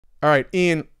All right,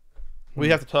 Ian, we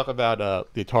have to talk about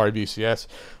the Atari VCS.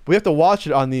 We have to watch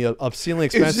it on the obscenely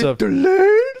expensive. Is it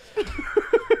delayed?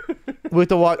 We have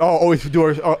to watch. We have to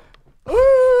do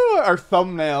our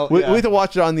thumbnail. We have to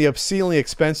watch it on the obscenely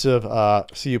expensive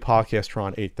CU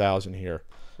Podcastron 8000 here.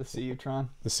 The CU-tron.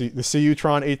 The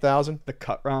CU-tron 8000. The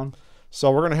cut round. So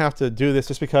we're gonna have to do this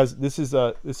just because this is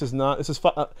an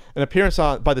appearance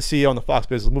by the CEO on the Fox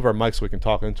Business. Let's move our mic so we can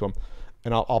talk into him,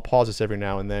 and I'll pause this every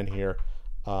now and then here,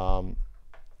 and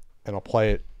I'll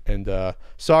play it. And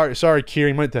sorry,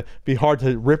 Kieran, it might be hard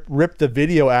to rip the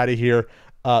video out of here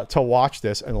to watch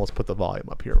this. And let's put the volume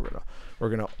up here. We're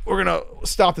gonna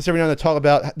stop this every now and then to talk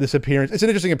about this appearance. It's an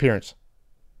interesting appearance,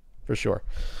 for sure,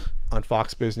 on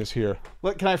Fox Business here.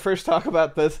 Look, can I first talk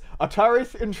about this?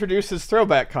 Atari introduces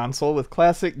throwback console with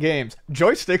classic games.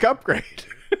 Joystick upgrade.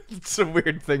 It's a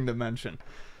weird thing to mention.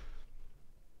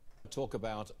 Talk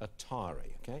about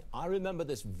Atari, okay? I remember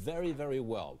this very, very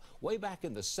well. Way back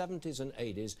in the 70s and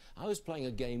 80s, I was playing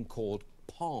a game called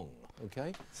Pong,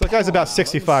 okay? So that guy's about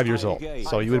 65 years old,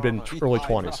 so you would have been early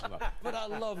 20s. But I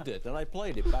loved it, and I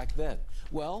played it back then.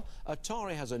 Well,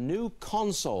 Atari has a new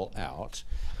console out,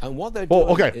 and what they're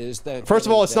doing is they're... First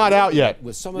of all, it's not out yet.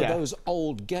 With some of those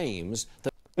old games...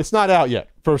 It's not out yet,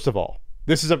 first of all.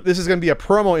 This is going to be a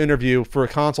promo interview for a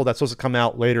console that's supposed to come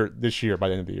out later this year, by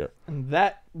the end of the year. And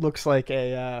that looks like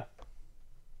a...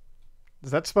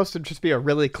 is that supposed to just be a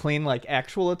really clean, like,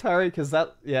 actual Atari? Because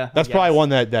that, that's probably one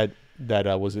that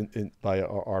was in by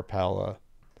our pal.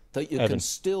 That you Evan can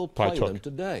still play them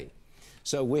today.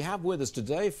 So we have with us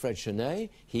today Fred Chenet.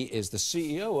 He is the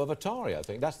CEO of Atari, I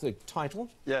think. That's the title?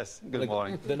 Yes, good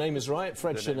morning. The name is right,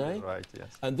 Fred Chenet? Right, yes.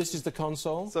 And this is the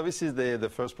console? So this is the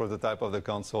first prototype of the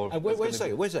console. Wait a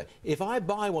second. If I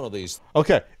buy one of these...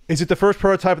 Okay, is it the first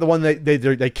prototype of the one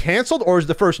they canceled, or is it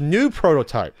the first new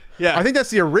prototype? Yeah. I think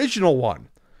that's the original one,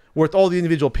 with all the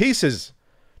individual pieces,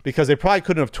 because they probably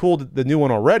couldn't have tooled the new one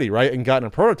already, right, and gotten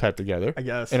a prototype together, I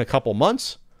guess, in a couple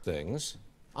months. Things.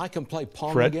 I can play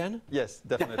Pong Fred? again? Yes,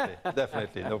 definitely.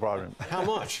 Definitely, no problem. How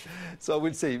much? So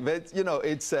we'll see. But, you know,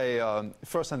 it's a,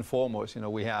 first and foremost, you know,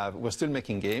 we're still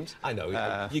making games. I know.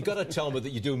 You've got to tell me that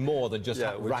you do more than just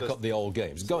rack up the old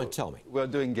games. Go and tell me. We're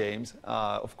doing games,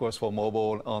 of course, for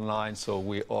mobile, online. So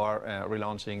we are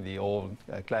relaunching the old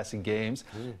classic games.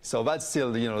 So that's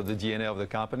still, you know, the DNA of the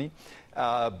company.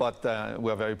 But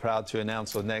we're very proud to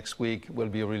announce, so next week we'll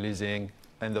be releasing,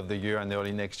 end of the year and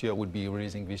early next year, we'll be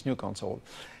releasing this new console.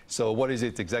 So what is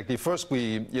it exactly? First,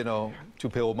 we, you know, to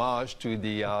pay homage to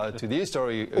the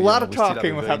history. A lot of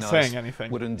talking without saying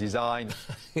anything. Wooden design,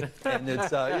 and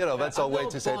it's you know, that's our way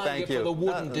to say thank you. For the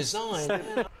wooden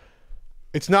design.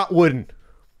 It's not wooden.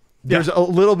 There's a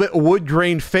little bit of wood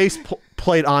grain face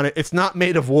plate on it. It's not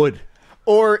made of wood.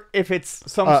 Or if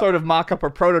it's some sort of mock-up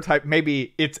or prototype,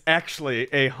 maybe it's actually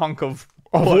a hunk of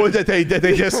wood that they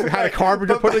just had a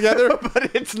carpenter put together.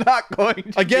 But it's not going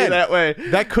to be that way.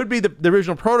 That could be the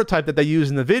original prototype that they use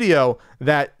in the video.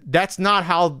 That's not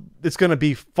how it's going to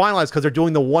be finalized, because they're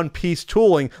doing the one-piece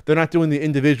tooling. They're not doing the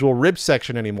individual rib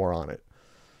section anymore on it.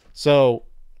 So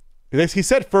he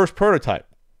said first prototype.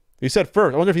 He said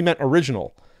first. I wonder if he meant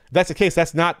original. If that's the case,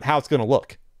 that's not how it's going to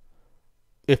look.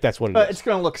 If that's what it is. It's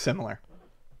going to look similar.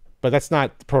 But that's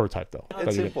not the prototype, though.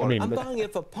 It's important. I'm buying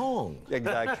it for Pong.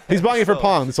 Exactly. He's buying it for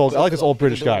Pong. This old, I like this old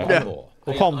British guy.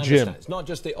 We'll call him Jim. It's not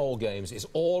just the old games, it's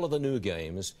all of the new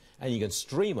games, and you can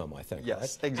stream them, I think,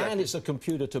 yes, right? exactly. And it's a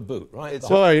computer to boot, right?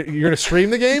 Well, you're going to stream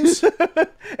the games?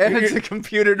 And it's a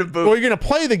computer to boot. Well, you're going to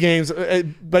play the games,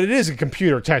 but it is a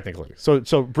computer, technically.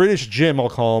 So British Jim, I'll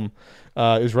call him,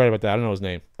 is right about that. I don't know his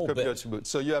name. Computer to boot.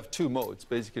 So you have two modes,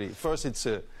 basically. First, it's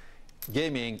a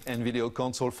gaming and video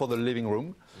console for the living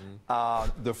room.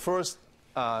 The first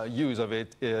use of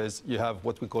it is you have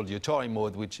what we call the Atari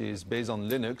mode, which is based on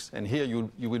Linux, and here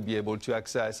you will be able to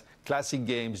access classic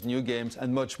games, new games,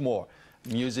 and much more.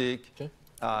 Music,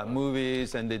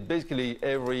 movies, and basically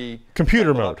every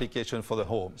computer mode application for the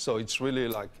home. So it's really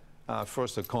like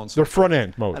first a console. The front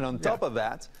end mode. And on top of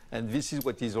that, and this is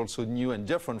what is also new and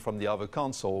different from the other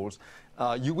consoles,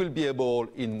 you will be able,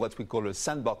 in what we call a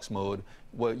sandbox mode,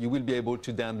 where you will be able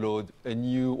to download a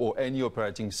new or any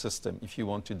operating system. If you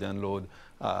want to download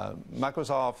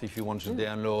Microsoft, if you want to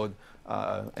download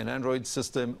an Android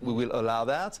system, we will allow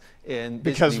that. And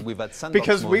because with that sandbox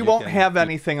because mode, we won't have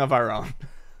anything of our own.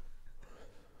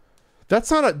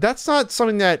 That's not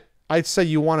something that I'd say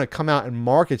you want to come out and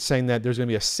market, saying that there's going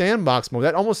to be a sandbox mode.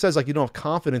 That almost says like you don't have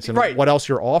confidence in what else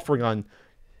you're offering on,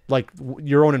 like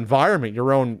your own environment,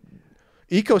 your own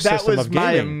ecosystem of gaming. That was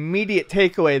my immediate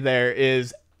takeaway there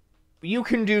is you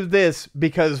can do this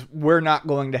because we're not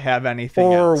going to have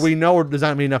anything else. Or we know there's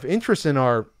not enough interest in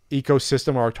our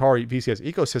ecosystem or Atari VCS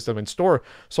ecosystem in store,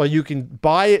 so you can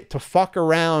buy it to fuck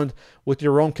around with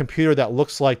your own computer that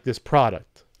looks like this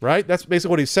product, right? That's basically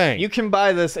what he's saying. You can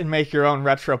buy this and make your own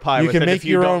RetroPie You with can it make if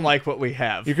you your don't own- like what we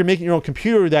have. You can make your own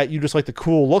computer that you just like the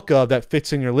cool look of that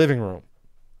fits in your living room,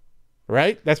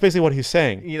 right? That's basically what he's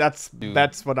saying. Yeah,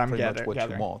 that's what I'm pretty much gathering. what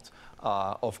you want.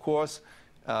 Of course,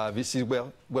 this is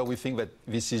where we think that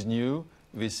this is new.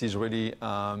 This is really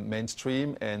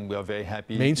mainstream, and we are very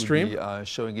happy Mainstream? to be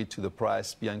showing it to the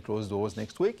press behind closed doors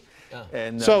next week.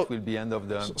 And So- it will be end of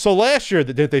the... So last year,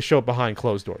 did they show it behind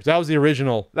closed doors? That was the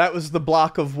original. That was the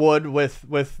block of wood with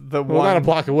the Well, one. not a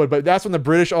block of wood, but that's when the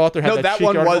British author had No, that that cheeky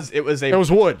one article. was. It was a. It was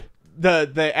wood.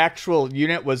 the actual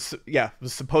unit was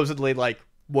was supposedly like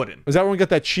wooden. Is that when we got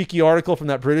that cheeky article from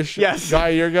that British Yes. guy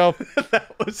a year ago?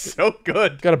 That was so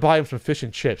good. Got to buy him some fish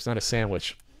and chips, not a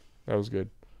sandwich. That was good.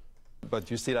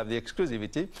 But you still have the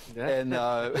exclusivity. And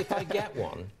If I get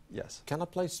one, yes. can I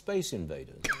play Space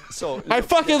Invaders? So I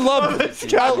fucking love this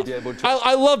guy. You'll be able to-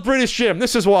 I love British Jim.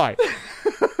 This is why.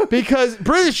 Because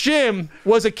British Jim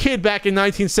was a kid back in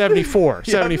 1974,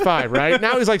 75, right?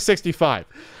 Now he's like 65.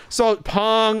 So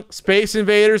Pong, Space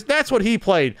Invaders, that's what he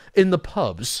played in the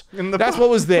pubs. That's what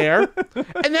was there.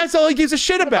 And that's all he gives a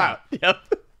shit about. Yep.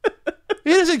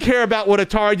 He doesn't care about what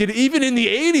Atari did, even in the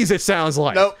 80s, it sounds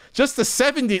like. Nope. Just the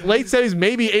 70s, late 70s,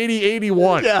 maybe 80,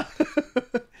 81. Yeah.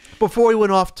 Before he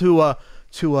went off to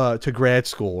grad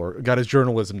school or got his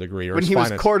journalism degree or When his he was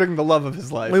finance. courting the love of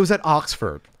his life. He was at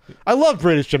Oxford. I love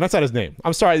British Jim. That's not his name.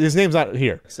 I'm sorry, his name's not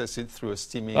here. access it through a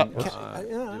steaming...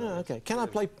 Okay. Can I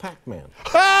play Pac-Man?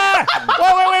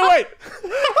 Ah! Wait.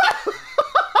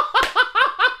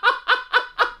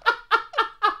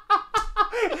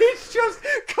 He's just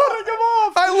cutting him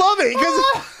off. I love it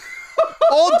because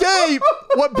all day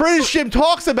what British Jim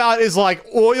talks about is like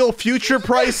oil future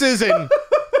prices and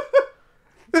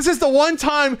this is the one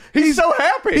time He's so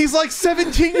happy. He's like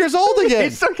 17 years old again.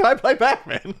 He's so, can I play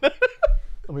Pac-Man?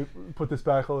 Let me put this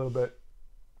back a little bit.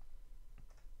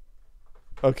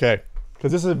 Okay,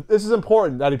 because this is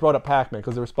important that he brought up Pac-Man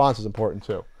because the response is important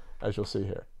too, as you'll see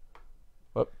here.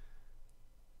 Whoop.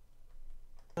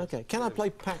 Okay. Can I play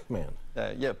Pac-Man?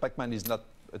 yeah, Pac-Man is not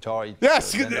Atari.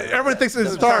 Yes, everyone thinks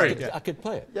it's Atari. I could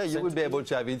play it. Yeah, you would be able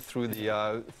to have it through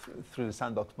the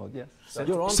sandbox mode, yes.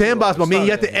 You're on Sandbox, to I mean,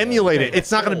 you have to emulate it.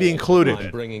 It's not going to be I'm included.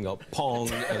 bringing up Pong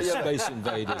and Space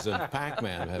Invaders and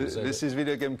Pac-Man. This is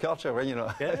video game culture, right? You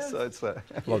know, so it's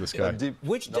Love this guy. deep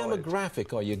Which knowledge.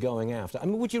 demographic are you going after? I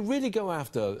mean, would you really go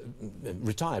after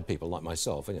retired people like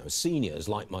myself, seniors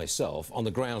like myself, on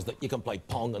the grounds that you can play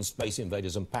Pong and Space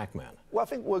Invaders and Pac-Man? Well, I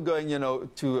think we're going,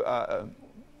 to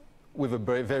with a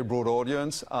very, very broad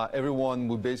audience. Everyone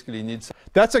would basically need.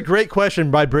 That's a great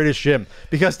question by British Jim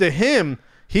because to him,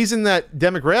 he's in that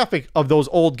demographic of those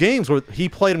old games where he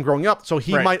played them growing up, so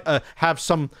he Right. might have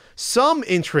some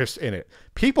interest in it.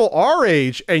 People our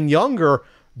age and younger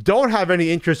don't have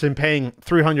any interest in paying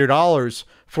 $300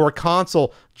 for a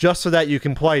console just so that you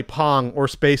can play Pong or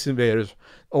Space Invaders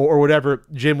or whatever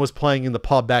Jim was playing in the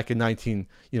pub back in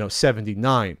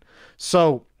 1979.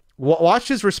 So watch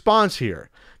his response here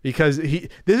because this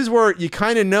is where you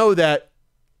kind of know that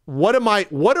what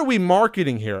are we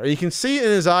marketing here? You can see it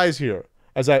in his eyes here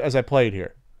as I played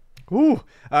here. Ooh.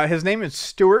 His name is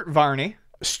Stuart Varney.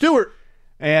 Stuart.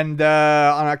 And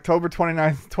on October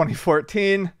 29th,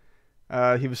 2014,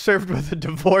 he was served with a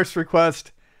divorce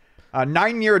request, a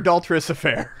 9-year adulterous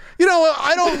affair. You know what?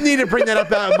 I don't need to bring that up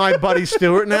about my buddy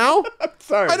Stuart now.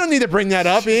 Sorry. I don't need to bring that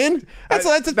up, Ian. That's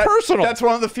personal. That's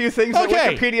one of the few things that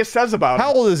Okay. Wikipedia says about him.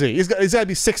 How old is he? He's got to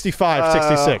be 65,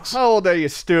 66. How old are you,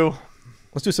 Stu?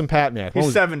 Let's do some pat math.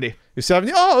 He's 70. He's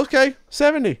 70? Oh, okay.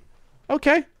 70.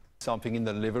 Okay. Something in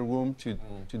the living room to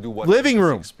do what Living you just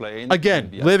room. explained. Again,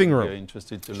 We'd be living very room.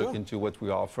 interested to look into what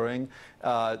we're offering.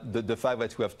 The fact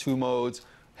that we have 2 modes.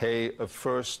 Hey, a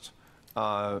first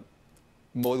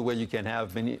mode where you can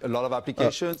have a lot of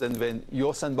applications, and then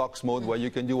your sandbox mode where you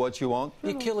can do what you want.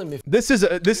 You're killing me.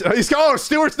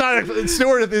 Stuart's not.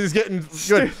 Stuart is getting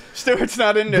good. Stuart's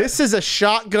not into This is a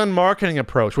shotgun marketing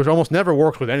approach, which almost never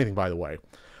works with anything, by the way.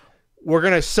 We're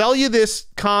going to sell you this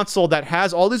console that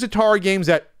has all these Atari games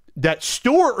that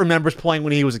Stuart remembers playing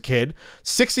when he was a kid.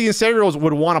 60 and 70-year-olds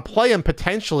would want to play them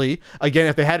potentially, again,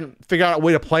 if they hadn't figured out a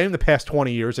way to play them the past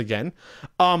 20 years again.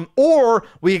 Or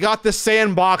we got the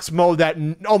sandbox mode that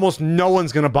almost no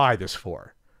one's going to buy this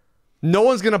for. No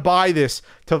one's going to buy this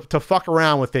to fuck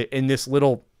around with it in this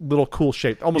little cool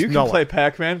shape. Almost You can no play one.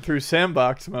 Pac-Man through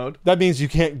sandbox mode. That means you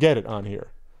can't get it on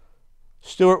here.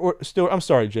 Stuart, I'm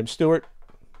sorry, Jim. Stuart,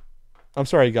 I'm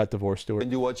sorry you got divorced, Stuart.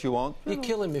 And do what you want. You're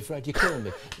killing me, Fred. You're killing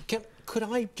me. Could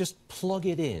I just plug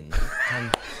it in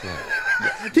and play?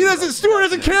 He doesn't. Stuart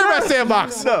doesn't care about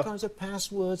Sandbox. What kinds of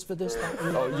passwords for this? That,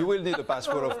 and Oh, you will need a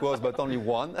password, of course, but only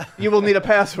one. You will need a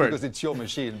password. Because it's your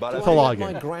machine. But do I I think,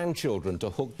 get my grandchildren to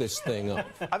hook this thing up?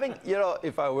 I think, you know,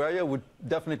 if I were you, I would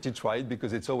definitely try it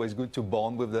because it's always good to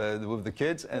bond with the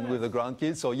kids and with the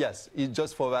grandkids. So yes,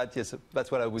 just for that, yes,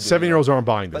 that's what I would do. 7-year-olds aren't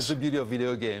buying That's this. the beauty of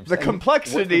video games. The And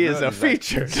complexity what is we a learn that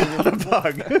feature, not a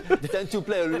bug. You tend to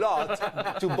play a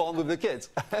lot to bond with the kids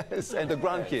and the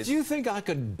grandkids. Do you think I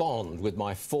could bond with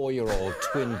my 4-year-old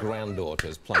twin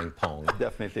granddaughters playing Pong?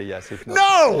 Definitely, yes. If not,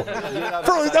 No.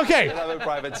 okay. You'll have a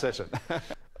private session.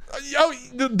 Oh,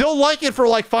 they'll like it for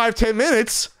like 5-10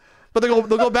 minutes, but they'll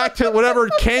go back to whatever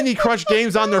Candy Crush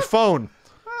games on their phone.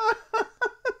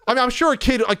 I mean, I'm sure a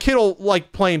kid will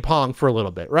like playing Pong for a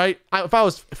little bit, right? If I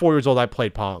was 4 years old, I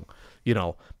played Pong, you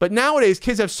know. But nowadays,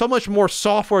 kids have so much more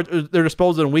software at their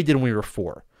disposal than we did when we were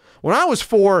 4. When I was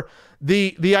 4,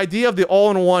 the idea of the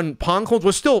all-in-one Pong clones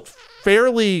was still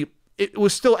it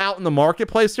was still out in the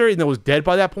marketplace there, and it was dead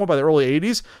by that point, by the early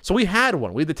 80s. So we had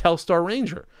one. We had the Telstar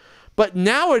Ranger. But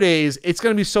nowadays, it's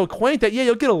going to be so quaint that, yeah,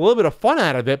 you'll get a little bit of fun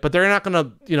out of it, but they're not going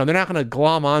to, you know, they're not going to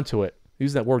glom onto it.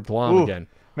 Use that word glom again.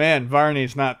 Man,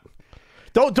 Varney's not.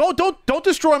 Don't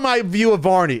destroy my view of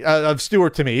Varney, of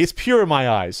Stewart to me. It's pure in my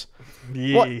eyes.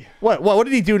 Yeah. What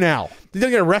did he do now? Did he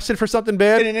get arrested for something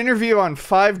bad? In an interview on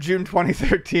 5 June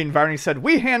 2013, Varney said,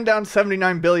 "We hand down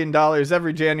 $79 billion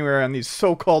every January on these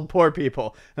so-called poor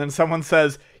people." And then someone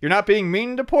says, "You're not being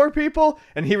mean to poor people?"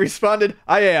 And he responded,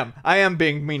 I am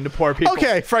being mean to poor people.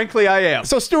 Okay. Frankly, I am.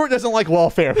 So Stewart doesn't like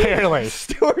welfare, apparently.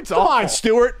 Stewart's Come on, awful.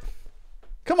 Stewart.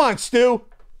 Come on, Stu.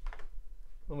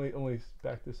 Let me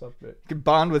back this up a bit. You can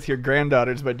bond with your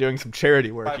granddaughters by doing some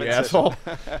charity work, you Private asshole.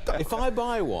 If I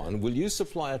buy one, will you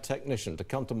supply a technician to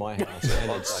come to my house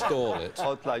and install it?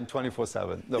 Hotline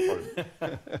 24/7. No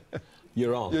problem.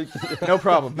 You're on. No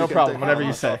problem. No You can problem. take Whatever our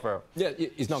you say. software. Yeah,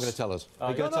 he's not going to tell us.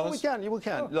 Are you going to tell We us? can. We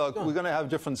can. Look, we're going to have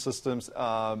different systems,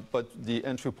 but the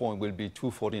entry point will be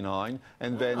 $249,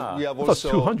 and then we have I thought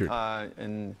also $200.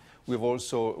 and we've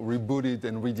also rebooted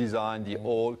and redesigned the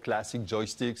old classic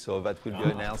joystick, so that will be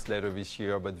announced later this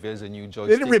year. But there's a new They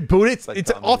joystick. didn't reboot it. that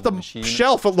It's comes off with the machine.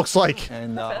 shelf, it looks like.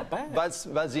 And that's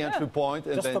the entry point,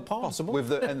 and Just then for possible.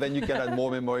 and then you can add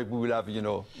more memory. We will have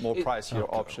more pricier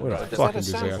options. what a But Is fucking that a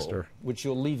sample disaster. which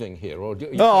you're leaving here? Or do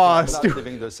you No, I'm not Stuart.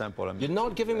 giving the sample. You're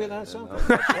not giving me that sample?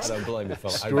 I don't blame you,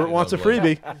 fella. I Stuart really wants a don't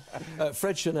blame freebie. you.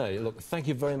 Fred Chenet, look, thank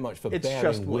you very much for It's just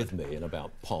bearing wood. with me in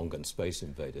about Pong and Space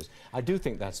Invaders. I do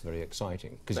think that's very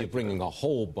exciting because you're bringing a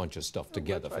whole bunch of stuff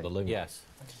together for the living. Yes.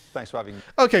 Thanks for having me.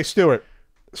 Okay, Stuart.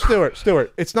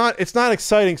 It's not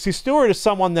exciting. See, Stuart is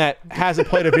someone that hasn't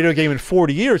played a video game in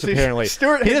 40 years, apparently.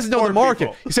 Stuart he hates doesn't know poor the market.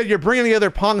 people. He said you're bringing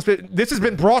together Pongs, but this has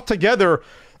been brought together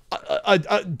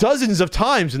dozens of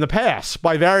times in the past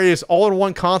by various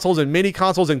all-in-one consoles and mini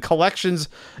consoles and collections.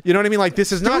 You know what I mean? Like,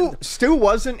 this is not... Stu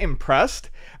wasn't impressed.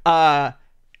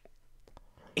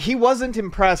 He wasn't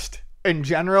impressed in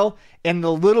general, and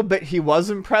the little bit he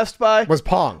was impressed by Was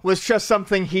Pong. was just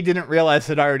something he didn't realize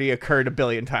had already occurred a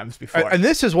billion times before. And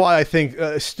this is why I think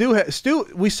Stu,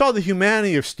 we saw the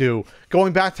humanity of Stu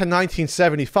going back to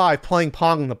 1975 playing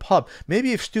Pong in the pub.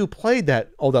 Maybe if Stu played that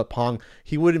old up Pong,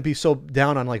 he wouldn't be so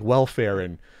down on like welfare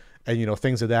and you know,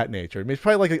 things of that nature. I mean, it's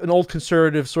probably like an old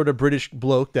conservative sort of British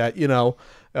bloke that, you know,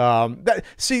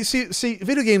 see,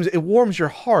 video games, it warms your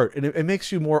heart and it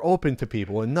makes you more open to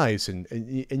people and nice and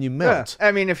you melt.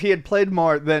 I mean, if he had played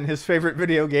more, then his favorite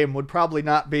video game would probably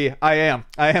not be I am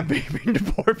being mean to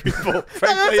poor people.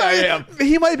 Frankly, I am.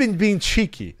 He might have been being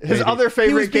cheeky. His maybe. other He was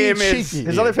favorite being game is cheeky,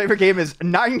 his yeah. other favorite game is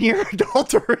 9-Year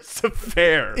Adulterous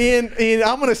Affair.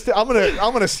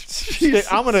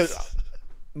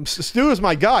 And Stu is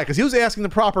my guy because he was asking the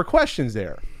proper questions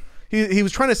there. He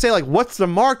was trying to say like, what's the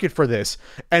market for this?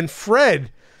 And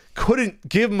Fred couldn't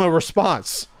give him a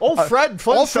response. Old Fred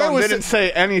Flintstone was- didn't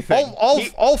say anything.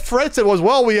 All Fred said was,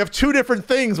 well, we have two different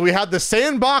things. We had the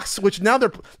sandbox, which now they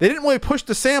didn't really push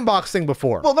the sandbox thing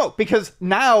before. Well, no, because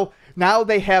now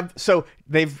they have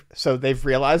they've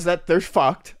realized that they're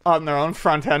fucked on their own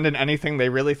front end, and anything they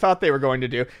really thought they were going to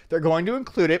do, they're going to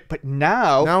include it. But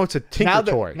now it's a tinker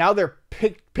toy. Now they're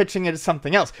pitching it as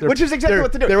something else, which is exactly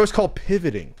what they're doing. There was called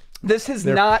pivoting. This is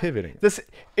They're not pivoting.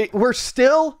 We're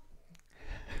still.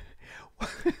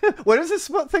 When is this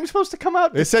thing supposed to come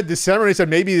out? They said December. They said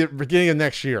maybe the beginning of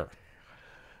next year.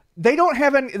 They don't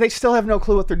have any. They still have no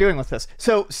clue what they're doing with this.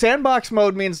 So sandbox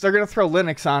mode means they're going to throw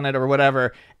Linux on it or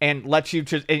whatever, and let you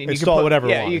just and Install you can whatever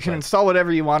you Yeah, want, you can right. install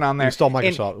whatever you want on there. Install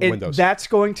Microsoft And Windows. That's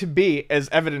going to be, as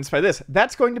evidenced by this,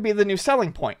 that's going to be the new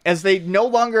selling point. As they no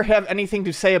longer have anything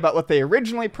to say about what they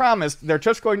originally promised, they're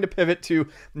just going to pivot to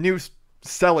new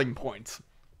selling points.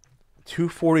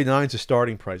 $249 is the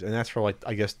starting price, and that's for like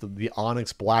I guess the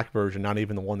Onyx Black version, not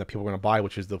even the one that people are gonna buy,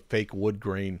 which is the fake wood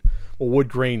grain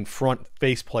front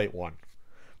faceplate one.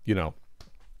 You know,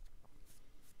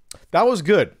 that was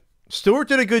good. Stuart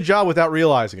did a good job without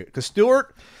realizing it, because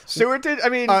Stuart did. I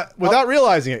mean, without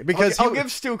realizing it, because I'll give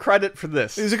Stu credit for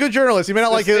this. He's a good journalist. He may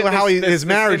not like how his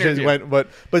marriage went, but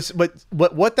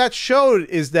what that showed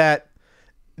is that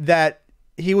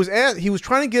he was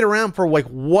trying to get around for like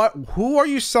who are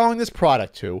you selling this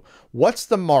product to? What's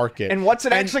the market? And what's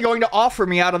it actually going to offer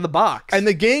me out of the box? And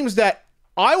the games that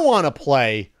I want to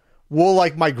play, will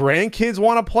like my grandkids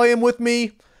want to play them with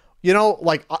me? You know,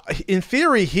 like in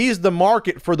theory, he's the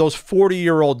market for those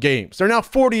 40-year-old games. They're now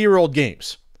 40-year-old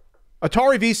games.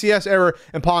 Atari VCS era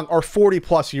and Pong are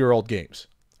 40-plus-year-old games.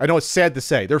 I know it's sad to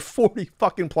say. They're 40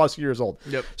 fucking plus years old.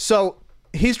 Yep. So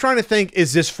he's trying to think,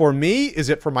 is this for me? Is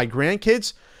it for my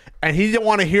grandkids? And he didn't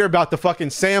want to hear about the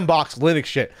fucking sandbox Linux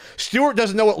shit. Stuart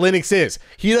doesn't know what Linux is.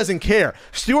 He doesn't care.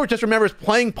 Stuart just remembers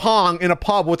playing Pong in a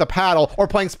pub with a paddle or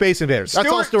playing Space Invaders. That's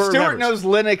all Stuart remembers. Stuart knows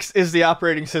Linux is the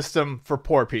operating system for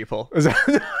poor people.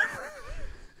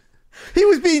 He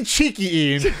was being cheeky,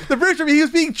 Ian. He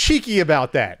was being cheeky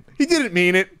about that. He didn't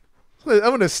mean it. I'm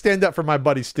going to stand up for my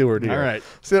buddy Stuart here. All right.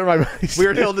 Stand up for my buddy Stuart.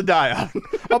 Weird hill to die on.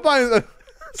 I'll buy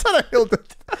it's not a hill to...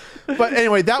 But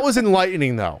anyway, that was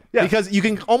enlightening though. Yeah. Because you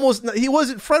can almost... Fred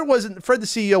the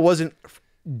CEO wasn't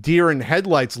deer in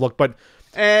headlights look, but...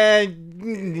 yeah.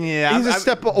 He's a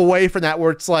step away from that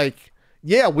where it's like,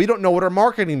 yeah, we don't know what our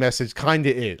marketing message kind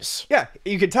of is. Yeah,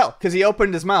 you could tell because he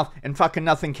opened his mouth and fucking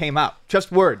nothing came out.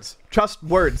 Just words. Just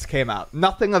words came out.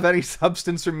 Nothing of any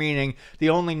substance or meaning. The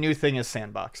only new thing is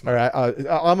sandbox. All right,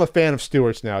 I'm a fan of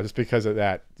Stuart's now just because of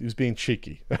that. He was being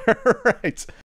cheeky. All right.